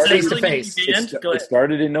 It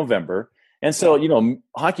started in November. And so,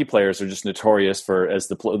 hockey players are just notorious for, as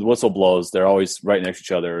the whistle blows, they're always right next to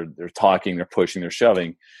each other. They're talking, they're pushing, they're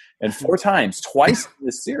shoving. And twice in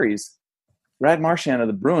this series, Brad Marchand of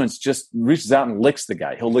the Bruins just reaches out and licks the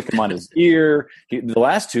guy. He'll lick him on his ear. The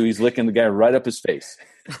last two, he's licking the guy right up his face.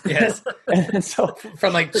 Yes. And so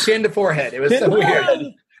from like chin to forehead. It was so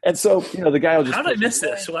weird. And so, the guy will just. How did I miss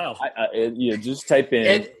this? Wow. Just type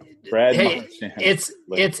in Brad.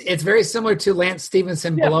 It's very similar to Lance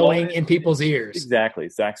Stevenson blowing in people's ears. Exactly.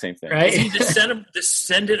 Exact same thing. Right? Is he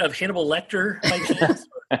descendant of Hannibal Lecter by chance?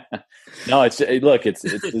 No, it's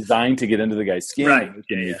designed to get into the guy's skin. Right. He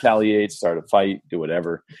can retaliate, start a fight, do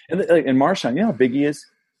whatever. And Marchand, how big he is?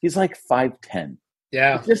 He's like 5'10".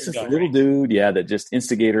 Yeah. He's just this little dude, that just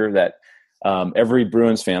instigator that every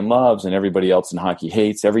Bruins fan loves and everybody else in hockey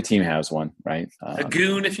hates. Every team has one, right? A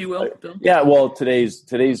goon, if you will. Bill? Yeah, well, today's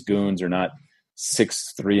goons are not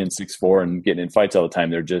 6'3" and 6'4" and getting in fights all the time.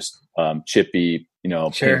 They're just chippy,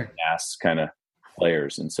 ass kind of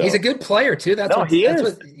players. And so he's a good player too. He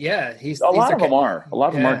is. He's a lot of them are. A lot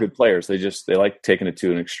of them are good players. They like taking it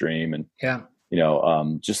to an extreme and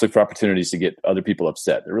just look for opportunities to get other people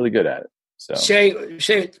upset. They're really good at it. So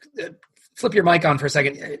Shay, flip your mic on for a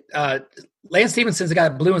second. Lance Stevenson's the guy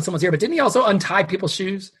that blew in someone's ear, but didn't he also untie people's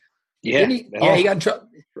shoes? Yeah. He got in trouble.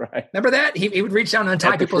 Right. Remember that? He would reach down and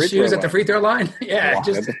untie people's shoes at the free throw line. Yeah. At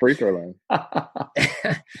the free throw line.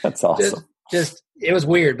 That's awesome. Just it was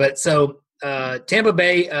weird. But so Tampa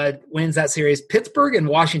Bay wins that series. Pittsburgh and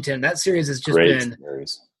Washington, that series has just been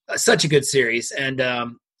such a good series. And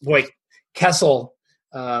Kessel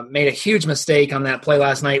made a huge mistake on that play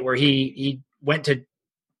last night where he went to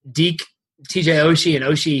deke TJ Oshie, and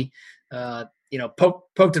Oshie,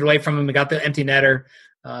 poked it away from him and got the empty netter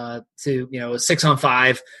to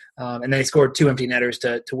 6-on-5, and then he scored 2 empty netters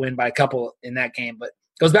to win by a couple in that game. But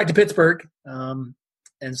goes back to Pittsburgh, and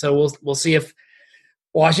so we'll see if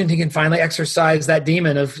Washington can finally exercise that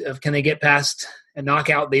demon of can they get past and knock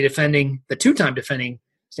out the 2-time defending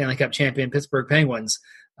Stanley Cup champion Pittsburgh Penguins.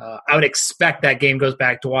 I would expect that game goes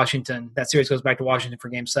back to Washington. That series goes back to Washington for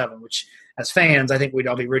Game 7, which, as fans, I think we'd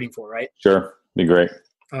all be rooting for, right? Sure, be great.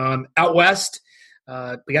 Out west,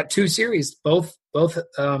 we got 2 series. Both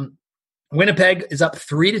Winnipeg is up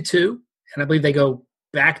 3-2, and I believe they go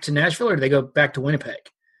back to Nashville, or do they go back to Winnipeg?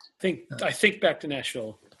 I think back to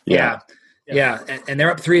Nashville. Yeah. And they're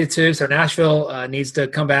up 3-2. So Nashville needs to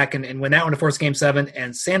come back and win that one to force Game 7.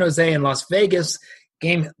 And San Jose and Las Vegas.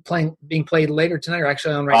 Game being played later tonight, or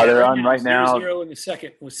actually on right now. They're on right now. 0-0 in the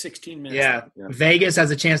second with 16 minutes. Yeah. Vegas has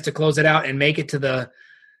a chance to close it out and make it to the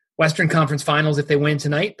Western Conference Finals if they win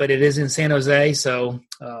tonight, but it is in San Jose, so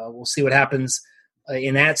we'll see what happens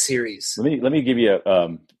in that series. Let me give you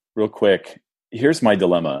a real quick. Here's my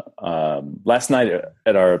dilemma. Last night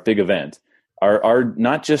at our big event, our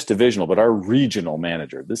not just divisional but our regional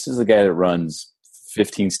manager. This is the guy that runs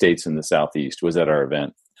 15 states in the Southeast. Was at our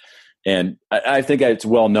event. And I think it's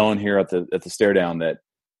well known here at the StareDown that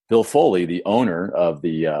Bill Foley, the owner of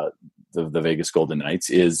the Vegas Golden Knights,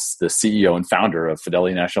 is the CEO and founder of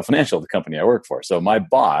Fidelity National Financial, the company I work for. So my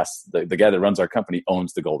boss, the guy that runs our company,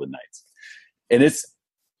 owns the Golden Knights. And it's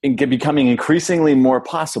becoming increasingly more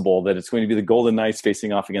possible that it's going to be the Golden Knights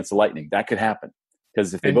facing off against the Lightning. That could happen.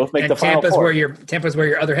 because if they both make the Final Four. Tampa's where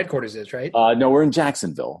your other headquarters is, right? No, we're in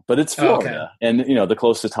Jacksonville, but it's Florida. Okay. And, the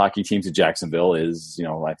closest hockey team to Jacksonville is,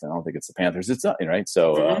 I don't think it's the Panthers. It's not, right?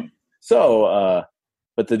 So,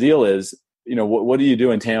 but the deal is, what do you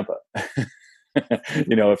do in Tampa?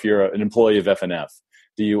 If you're an employee of FNF,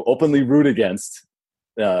 do you openly root against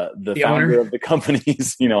the founder owner of the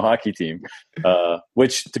company's, hockey team?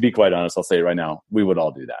 Which, to be quite honest, I'll say it right now, we would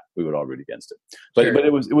all do that. We would all root against it. But Sure. but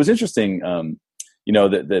it was interesting,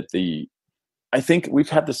 I think we've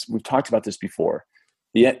talked about this before.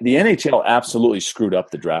 The NHL absolutely screwed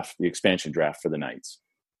up the expansion draft for the Knights.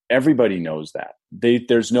 Everybody knows that.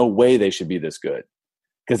 There's no way they should be this good,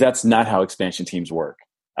 because that's not how expansion teams work.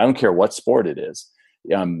 I don't care what sport it is.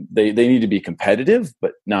 They need to be competitive,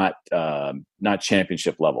 but not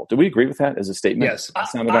championship level. Do we agree with that as a statement? Yes. I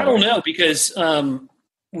don't know, because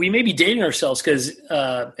we may be dating ourselves, because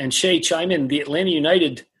and Shay, chime in, the Atlanta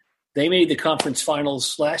United, they made the conference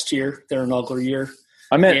finals last year, their inaugural year.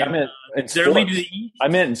 I meant in sports. I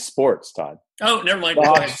meant in sports, Todd. Oh, never mind.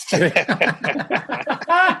 Sorry.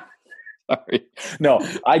 No,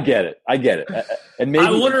 I get it. And maybe,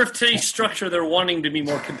 I wonder if today's structure, they're wanting to be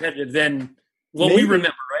more competitive than what we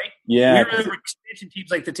remember, right? Yeah. We remember expansion teams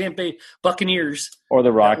like the Tampa Bay Buccaneers. Or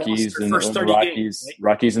the Rockies. And the Rockies, games, right?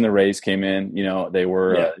 Rockies and the Rays came in. They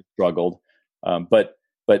were struggled. But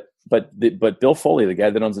Bill Foley, the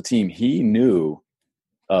guy that owns the team, he knew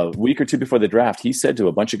a week or two before the draft, he said to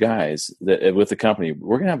a bunch of guys that with the company,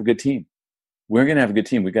 we're going to have a good team. We're going to have a good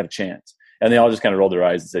team. We've got a chance. And they all just kind of rolled their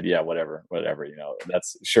eyes and said, yeah, whatever,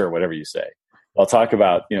 that's sure, whatever you say. I'll talk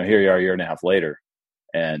about, here you are a year and a half later,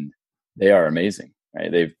 and they are amazing,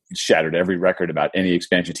 right? They've shattered every record about any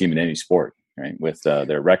expansion team in any sport, right? With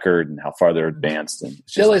their record and how far they're advanced. And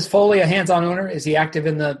Still, is Foley a hands-on owner? Is he active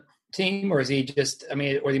in the team, or is he just, or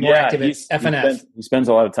is he more active at FNF? He spends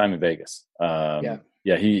a lot of time in Vegas.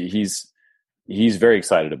 He's very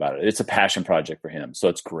excited about it. It's a passion project for him, so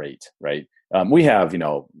it's great, right? We have,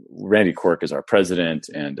 Randy Quirk is our president,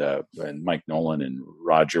 and Mike Nolan and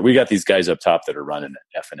Roger. We got these guys up top that are running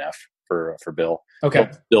FNF for Bill.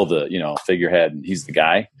 Okay, Bill, the figurehead, and he's the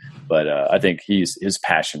guy. But I think his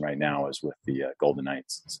passion right now is with the Golden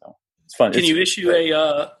Knights. So it's fun. Can you issue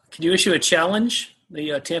a challenge?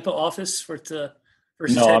 The Tampa office for the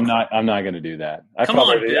versus No, head? I'm not going to do that. I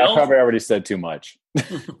Probably already said too much.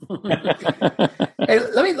 Hey,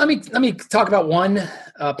 let me talk about one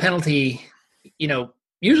penalty.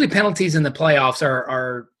 Usually penalties in the playoffs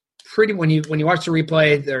are pretty. When you watch the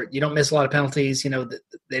replay, you don't miss a lot of penalties.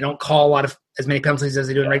 They don't call as many penalties as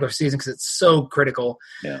they do in regular season because it's so critical.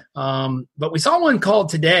 Yeah. But we saw one called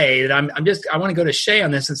today that I want to go to Shay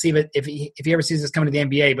on this and see if he ever sees this coming to the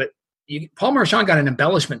NBA. But Paul Marchand got an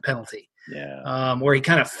embellishment penalty. Yeah. Where he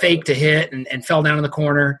kind of faked a hit and fell down in the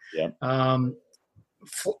corner. Yeah.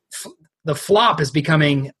 The flop is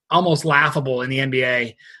becoming almost laughable in the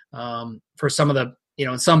NBA for some of the,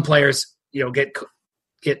 some players, get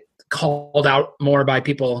called out more by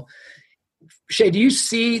people. Shay, do you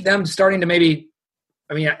see them starting to maybe,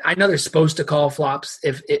 I know they're supposed to call flops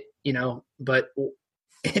but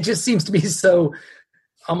it just seems to be so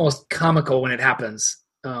almost comical when it happens.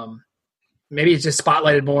 Maybe it's just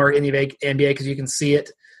spotlighted more in the NBA because you can see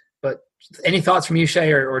it. But any thoughts from you,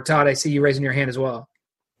 Shay, or Todd? I see you raising your hand as well.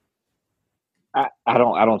 I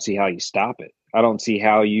don't see how you stop it. I don't see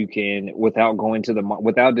how you can without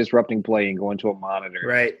disrupting play and going to a monitor.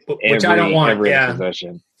 Right, which I don't want. Every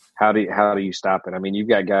possession. How do you stop it? You've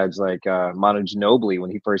got guys like Manu Ginobili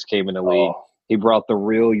when he first came in the league. He brought the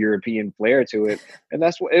real European flair to it, and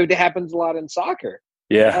it happens a lot in soccer.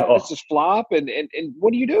 Yeah, it's just flop, and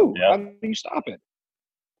what do you do? Yeah. How do you stop it?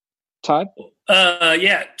 Todd?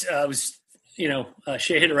 It was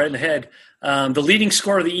Shay hit it right in the head. The leading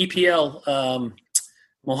scorer of the EPL,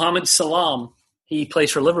 Mohamed Salam, he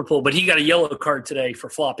plays for Liverpool, but he got a yellow card today for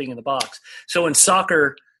flopping in the box. So in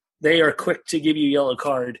soccer, they are quick to give you a yellow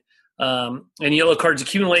card, and yellow cards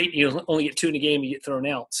accumulate. You only get 2 in a game, you get thrown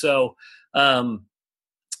out. So,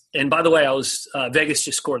 and by the way, Vegas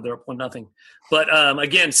just scored. They're up 1-0. But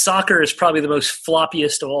again, soccer is probably the most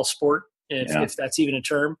floppiest of all sport, if that's even a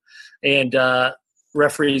term. And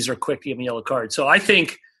referees are quick to give them a yellow card. So I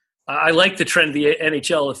think I like the trend of the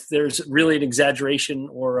NHL. If there's really an exaggeration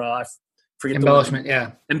or I forget embellishment,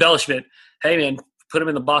 embellishment. Hey man, put them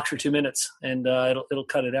in the box for 2 minutes, and it'll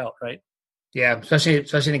cut it out, right? Yeah,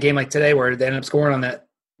 especially in a game like today where they ended up scoring on that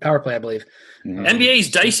power play, I believe. Mm-hmm. NBA is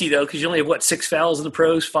dicey though because you only have 6 fouls in the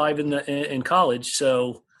pros, 5 in college.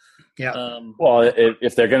 So yeah. Well,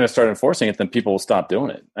 if they're going to start enforcing it, then people will stop doing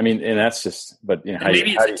it. And that's just. But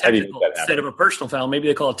maybe it's a technical instead of a personal foul. Maybe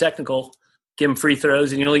they call it technical. give them free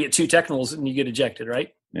throws, and you only get 2 technicals and you get ejected, right?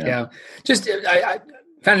 Yeah. Just I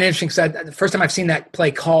found it interesting because the first time I've seen that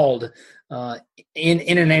play called in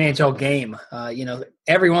an NHL game,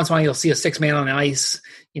 every once in a while you'll see a 6-man on ice.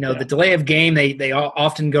 The delay of game, they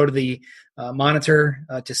often go to the monitor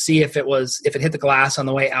to see if it hit the glass on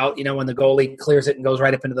the way out. When the goalie clears it and goes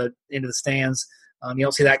right up into the stands. You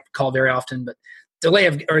don't see that called very often, but the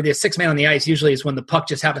 6-man on the ice usually is when the puck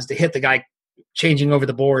just happens to hit the guy changing over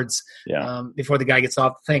the boards before the guy gets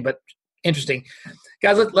off the thing. But interesting,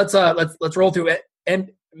 guys. Let's roll through it.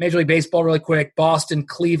 And Major League Baseball really quick. Boston,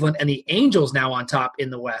 Cleveland, and the Angels now on top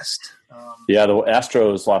in the West. The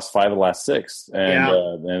Astros lost 5 of the last 6,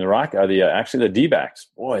 and the Rock are the D-backs.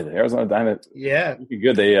 Boy, the Arizona Diamondbacks. Yeah,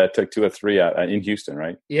 good. They took 2 of 3 in Houston,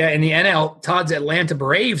 right? Yeah, in the NL, Todd's Atlanta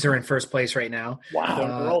Braves are in first place right now.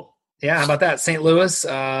 Wow. Yeah, how about that? St. Louis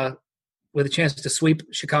with a chance to sweep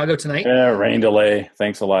Chicago tonight. Rain delay.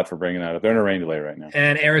 Thanks a lot for bringing that up. They're in a rain delay right now.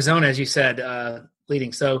 And Arizona, as you said,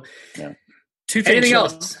 leading. So, 2 things. Anything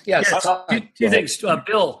else? Yes. Two things.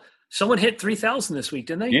 Bill, someone hit 3,000 this week,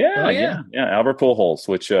 didn't they? Yeah. Albert Pujols,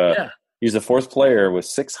 which he's the 4th player with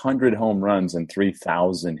 600 home runs and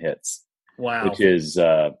 3,000 hits. Wow. Which is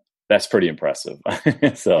that's pretty impressive.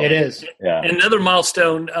 So it is. Yeah. And another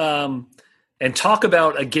milestone. And talk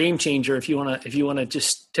about a game changer if you want to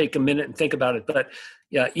just take a minute and think about it. But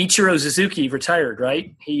Ichiro Suzuki retired,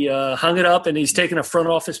 right? He hung it up and he's taken a front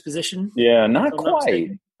office position. Yeah, not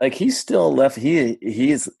quite. Like he's still left.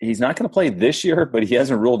 He's not going to play this year, but he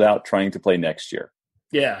hasn't ruled out trying to play next year.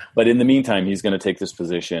 Yeah. But in the meantime, he's going to take this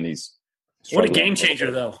position. What a game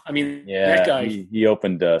changer, though. I mean, that guy. He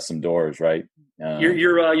opened some doors, right?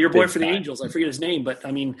 Your boy for the Angels, I forget his name, but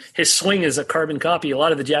I mean, his swing is a carbon copy. A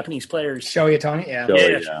lot of the Japanese players. Shohei Ohtani,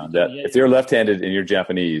 If you're left-handed and you're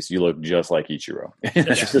Japanese, you look just like Ichiro.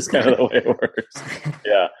 That's just kind of the way it works.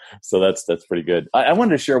 Yeah, so that's pretty good. I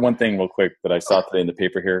wanted to share one thing real quick that I saw today in the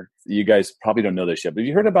paper here. You guys probably don't know this yet, but have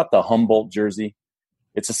you heard about the Humboldt jersey?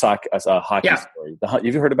 It's a hockey story. Have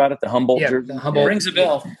you heard about it? The Humboldt jersey? The Humboldt rings a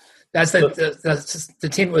bell. That's the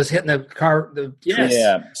team that was hitting the car,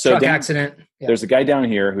 truck accident. Yeah. There's a guy down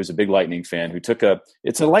here who's a big Lightning fan who took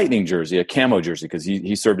it's a Lightning jersey, a camo jersey, because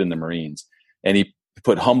he served in the Marines. And he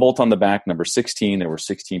put Humboldt on the back, number 16. There were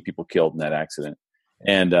 16 people killed in that accident.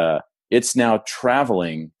 And it's now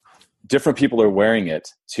traveling. Different people are wearing it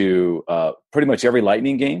to pretty much every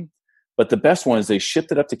Lightning game. But the best one is they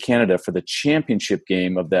shipped it up to Canada for the championship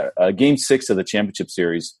game of that game 6 of the championship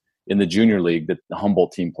series in the junior league that the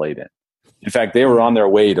Humboldt team played in. In fact, they were on their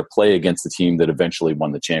way to play against the team that eventually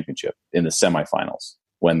won the championship in the semifinals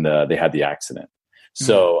when they had the accident.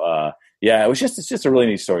 So, it's just a really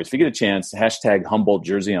neat story. So if you get a chance, hashtag Humboldt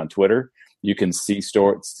jersey on Twitter, you can see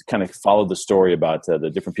kind of follow the story about the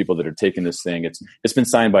different people that are taking this thing. It's been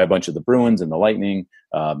signed by a bunch of the Bruins and the Lightning.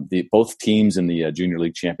 Both teams in the junior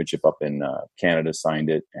league championship up in Canada signed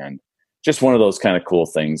it, and just one of those kind of cool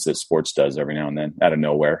things that sports does every now and then out of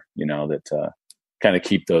nowhere, that kind of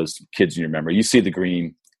keep those kids in your memory. You see the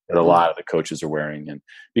green that a lot of the coaches are wearing. And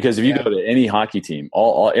because if you go to any hockey team,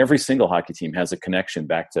 every single hocky team has a connection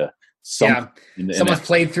back to someone's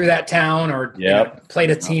played through that town or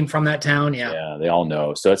played a team from that town. Yeah, they all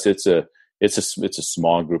know. So it's a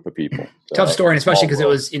small group of people. So tough story, and especially because it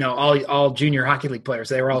was, all junior hockey league players.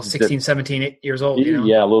 They were all 16, 17 years old. Yeah,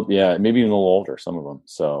 maybe even a little older, some of them.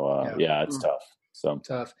 So it's tough. So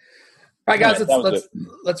tough. All right, guys,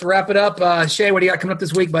 let's wrap it up. Shay, what do you got coming up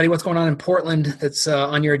this week, buddy? What's going on in Portland that's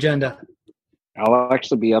on your agenda? I'll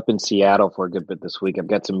actually be up in Seattle for a good bit this week. I've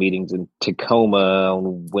got some meetings in Tacoma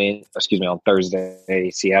on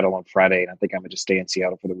Thursday, Seattle on Friday, and I think I'm going to just stay in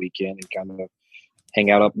Seattle for the weekend and kind of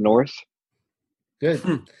hang out up north. Good.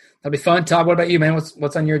 That'll be fun. Todd, what about you, man?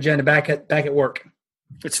 What's on your agenda back at work?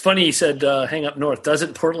 It's funny he said hang up north.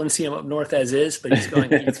 Doesn't Portland see him up north as is? But he's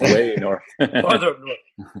going it's way north. Farther up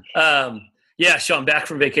north. Sean, back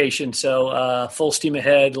from vacation, so full steam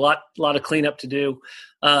ahead. A lot of cleanup to do.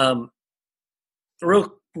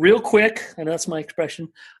 Real quick, I know that's my expression.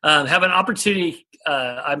 Have an opportunity.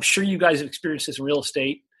 I'm sure you guys have experienced this in real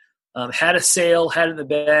estate. Had a sale, had it in the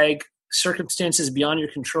bag, circumstances beyond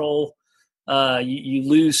your control. You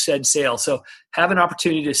lose said sale. So have an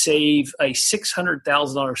opportunity to save a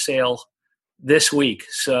 $600,000 sale this week.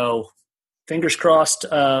 So fingers crossed.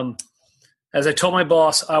 As I told my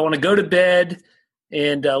boss, I want to go to bed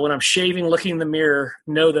and when I'm shaving, looking in the mirror,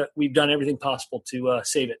 know that we've done everything possible to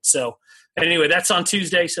save it. So anyway, that's on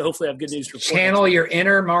Tuesday. So hopefully I have good news to report. Channel your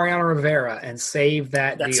inner Mariano Rivera and save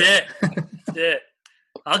that That's deal. it. That's it.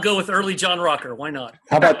 I'll go with early John Rocker. Why not?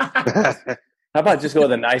 How about How about just go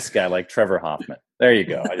with a nice guy like Trevor Hoffman? There you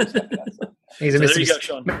go. I just He's a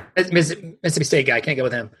Sean. Mississippi State guy. Can't go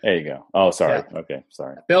with him. There you go. Oh, sorry. Yeah. Okay,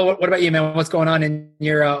 sorry. Bill, what about you, man? What's going on in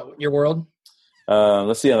your world?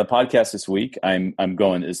 Let's see. On the podcast this week, I'm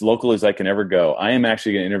going as local as I can ever go. I am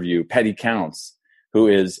actually going to interview Patty Counts, who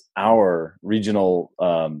is our regional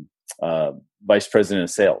vice president of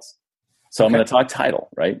sales. So I'm going to talk title,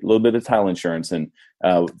 right? A little bit of title insurance, and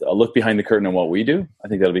a look behind the curtain on what we do. I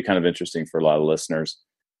think that'll be kind of interesting for a lot of listeners.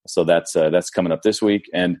 So that's coming up this week.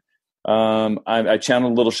 And I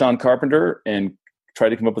channeled a little Sean Carpenter and tried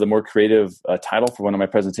to come up with a more creative title for one of my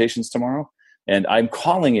presentations tomorrow. And I'm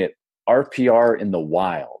calling it RPR in the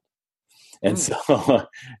Wild. And so,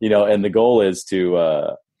 and the goal is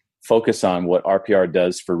to focus on what RPR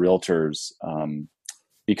does for realtors,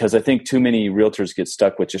 because I think too many realtors get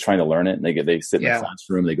stuck with just trying to learn it. And they sit in the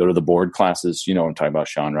classroom, they go to the board classes. You know what I'm talking about,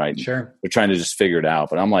 Sean, right? Sure. They're trying to just figure it out.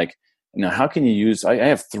 But I'm like, how can you use? I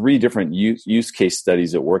have 3 different use case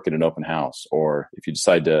studies that work at an open house, or if you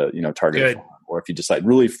decide to target, or if you decide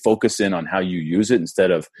really focus in on how you use it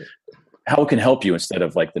instead of how it can help you instead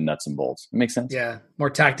of like the nuts and bolts. It makes sense. Yeah, more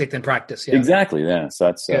tactic than practice. Yeah, exactly. Yeah, so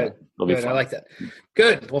that's good. Good. I like that.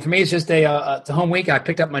 Good. Well, for me, it's just it's a home week. I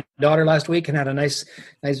picked up my daughter last week and had a nice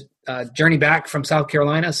journey back from South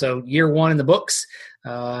Carolina. So year 1 in the books,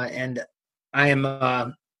 and I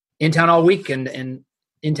am in town all week and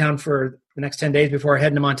in town for the next 10 days before I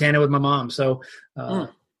head into Montana with my mom. So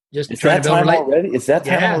just is that time already? Is that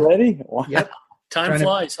time already? Wow. Yep. Time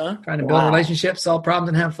flies, huh? Trying to build relationships, solve problems,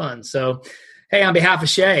 and have fun. So, hey, on behalf of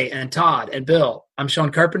Shay and Todd and Bill, I'm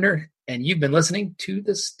Sean Carpenter, and you've been listening to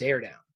the StareDown.